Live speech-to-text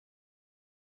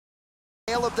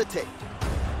Tale of the tape.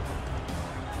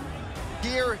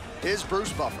 Here is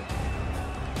Bruce Buffer.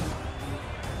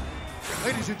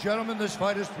 Ladies and gentlemen, this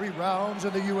fight is 3 rounds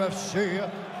in the UFC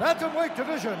bantamweight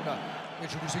division.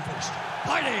 Introducing first,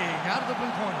 fighting out of the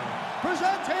blue corner,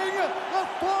 presenting the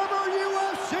former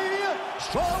UFC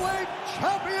strawweight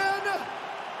champion,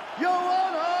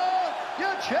 Joanna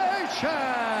Jędrzejczyk.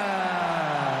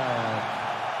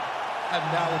 And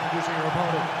now introducing her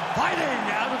opponent,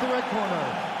 fighting out of the red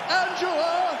corner,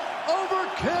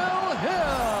 Overkill Hill.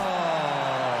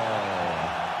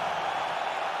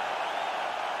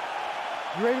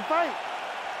 You ready to fight?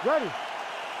 Ready.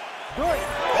 Do it. All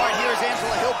right, here's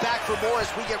Angela Hill back for more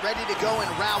as we get ready to go in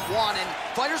round 1. And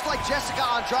fighters like Jessica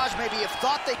Andrade maybe have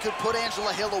thought they could put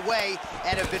Angela Hill away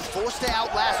and have been forced to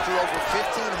outlast her over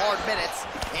 15 hard minutes.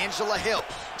 Angela Hill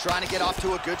trying to get off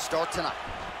to a good start tonight.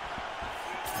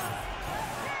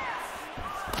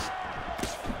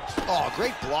 Oh,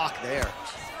 great block there.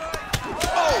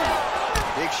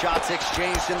 Oh! Big shots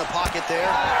exchanged in the pocket there.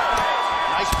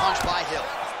 Nice punch by Hill.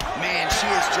 Man, she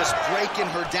is just breaking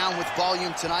her down with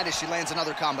volume tonight as she lands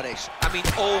another combination. I mean,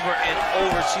 over and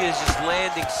over, she is just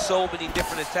landing so many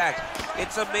different attacks.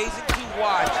 It's amazing to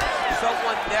watch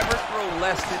someone never throw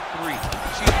less than 3.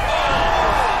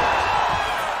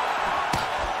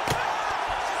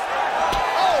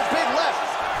 Oh, big left.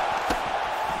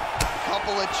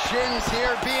 Couple of chins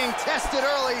here being tested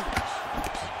early.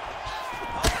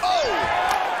 Oh!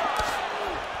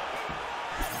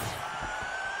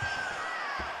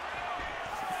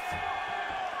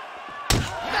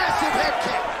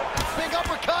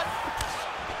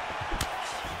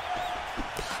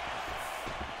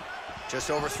 Just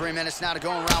over 3 minutes now to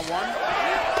go in round 1.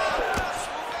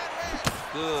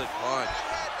 Good punch.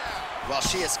 Well,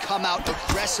 she has come out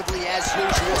aggressively as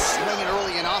usual, swinging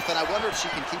early and often. I wonder if she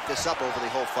can keep this up over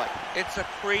the whole fight. It's a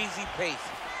crazy pace.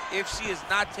 If she is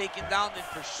not taken down, then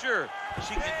for sure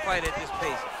she can fight at this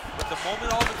pace. But the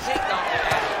moment all the takedowns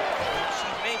are added, she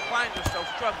may find herself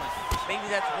struggling. Maybe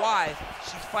that's why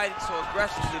she's fighting so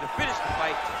aggressively to finish the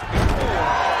fight before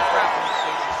the grappling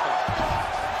stage is started.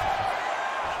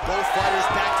 Both fighters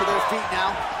back to their feet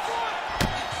now.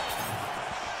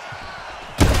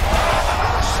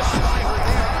 Shot by her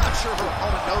there. I'm not sure her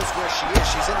opponent knows where she is.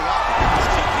 She's in the octagon.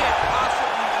 She can't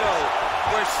possibly know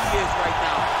where she is right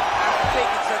now after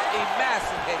taking such a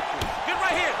massive head kick. Good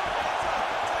right here.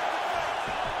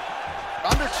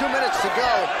 Under 2 minutes to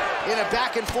go in a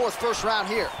back-and-forth first round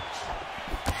here.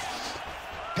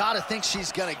 Gotta think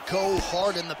she's gonna go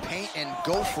hard in the paint and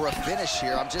go for a finish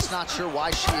here. I'm just not sure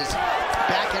why she is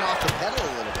backing off the pedal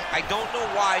a little bit. I don't know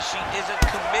why she isn't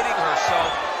committing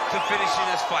herself to finishing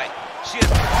this fight. She is.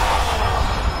 This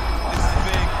is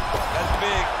big. That's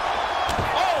big.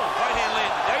 Oh, right hand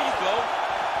landed. There you go.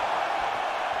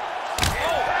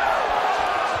 Oh.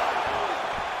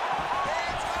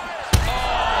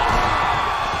 Oh.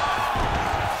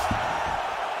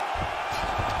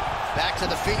 Back to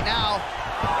the feet now.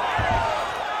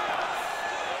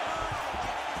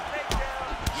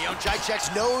 Jędrzejczyk's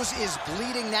nose is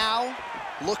bleeding now.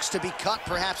 Looks to be cut,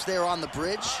 perhaps there on the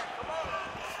bridge.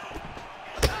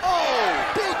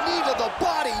 Oh, big knee to the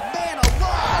body, man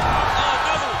alive.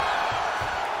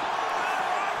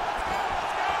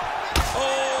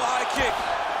 Oh, high kick.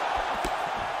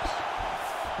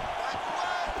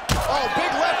 Oh,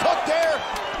 big left hook there.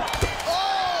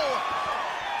 Oh.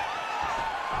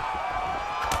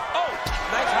 Oh,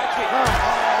 nice high kick. Oh,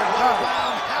 what a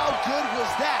round. How good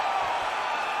was that?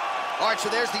 All right, so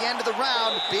there's the end of the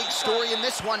round. Big story in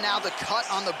this one now. The cut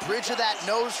on the bridge of that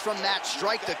nose from that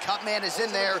strike. The cut man is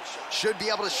in there. Should be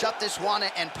able to shut this one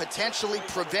and potentially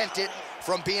prevent it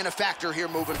from being a factor here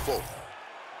moving forward.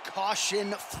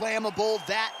 Caution, flammable.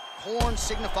 That horn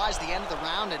signifies the end of the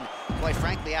round. And quite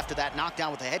frankly, after that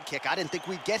knockdown with the head kick, I didn't think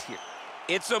we'd get here.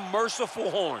 It's a merciful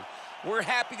horn. We're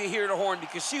happy to hear the horn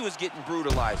because she was getting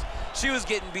brutalized. She was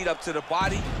getting beat up to the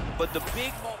body. But the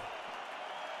big moment.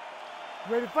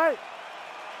 Ready to fight?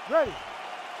 Ready.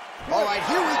 All right,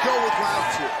 here we go with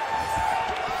round 2.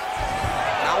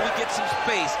 Now we get some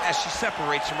space as she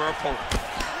separates from her opponent.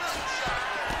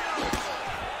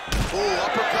 Oh,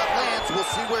 uppercut lands. We'll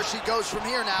see where she goes from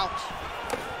here now.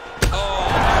 Oh,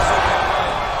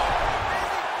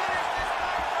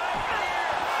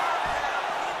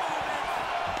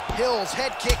 Hill's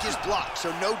head kick is blocked,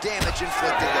 so no damage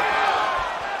inflicted there.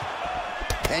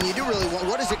 And you do really want,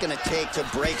 what is it going to take to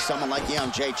break someone like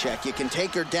Jędrzejczyk? You can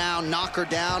take her down, knock her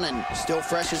down, and still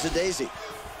fresh as a daisy.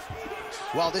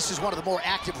 Well, this is one of the more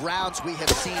active rounds we have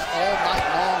seen all night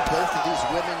long. Both of these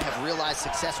women have realized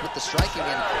success with the striking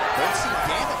and both seem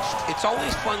damaged. It's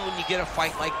always fun when you get a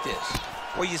fight like this.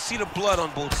 where you see the blood on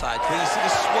both sides, where you see the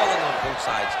swelling on both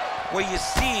sides, where you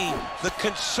see the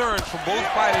concern from both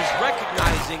fighters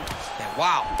recognizing that,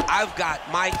 wow, I've got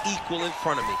my equal in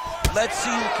front of me. Let's see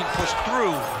who can push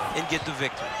through and get the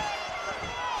victory.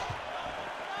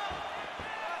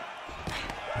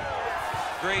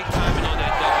 Great timing on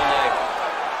that double leg.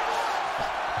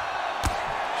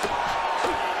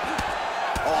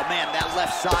 Oh, man, that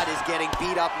left side is getting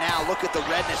beat up now. Look at the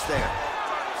redness there.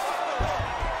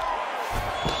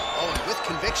 Oh, and with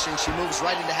conviction, she moves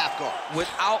right into half guard.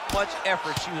 Without much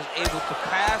effort, she was able to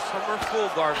pass from her full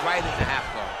guard right into half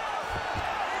guard.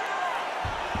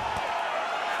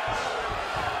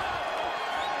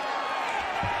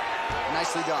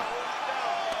 Nicely done.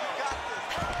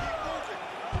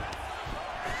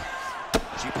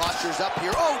 She postures up here.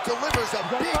 Oh, delivers a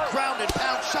big ground and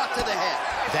pound shot to the head.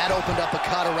 That opened up a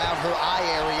cut around her eye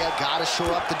area. Got to shore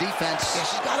up the defense. Yeah,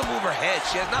 she's got to move her head.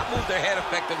 She has not moved her head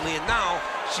effectively, and now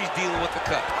she's dealing with the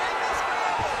cut.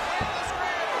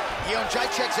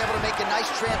 Jędrzejczyk's able to make a nice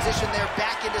transition there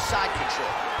back into side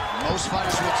control. Most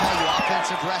fighters will tell you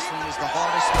offensive wrestling is the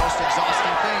hardest, most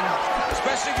exhausting thing.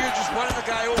 Especially if you're just running the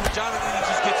guy over, Jonathan, he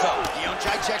just gets up.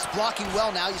 Jędrzejczyk's blocking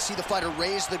well now. You see the fighter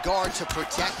raise the guard to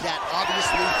protect that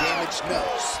obviously damaged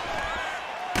nose.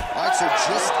 All right, so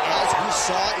just as we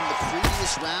saw in the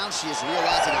previous round, she is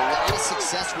realizing a lot of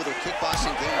success with her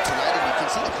kickboxing game tonight, and you can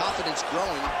see the confidence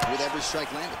growing with every strike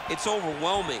landed. It's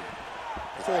overwhelming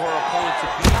for her opponent to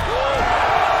beat.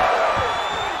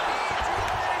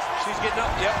 She's getting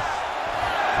up, yep.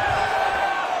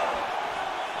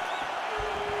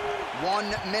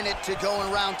 1 minute to go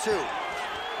in round 2.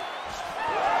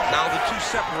 Now the two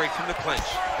separate from the clinch.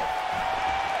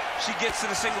 She gets to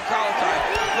the single collar tie.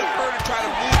 Look for her to try to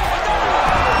move.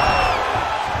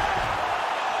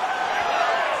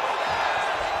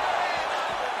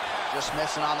 Just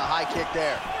missing on the high kick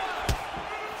there.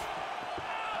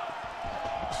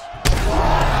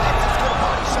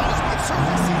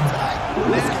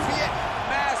 This could be it.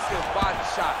 Massive body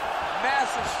shot,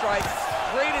 massive strike,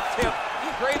 great attempt,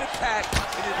 great attack,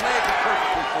 and it landed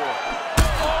perfectly for her.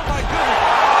 Oh my goodness!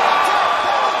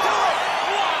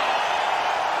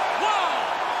 Wow!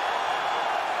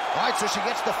 All right, so she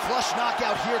gets the flush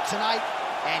knockout here tonight,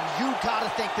 and you gotta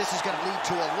think this is gonna lead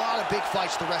to a lot of big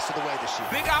fights the rest of the way this year.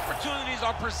 Big opportunities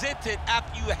are presented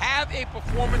after you have a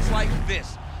performance like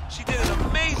this. She did an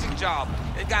amazing job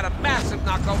and got a massive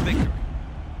knockout victory.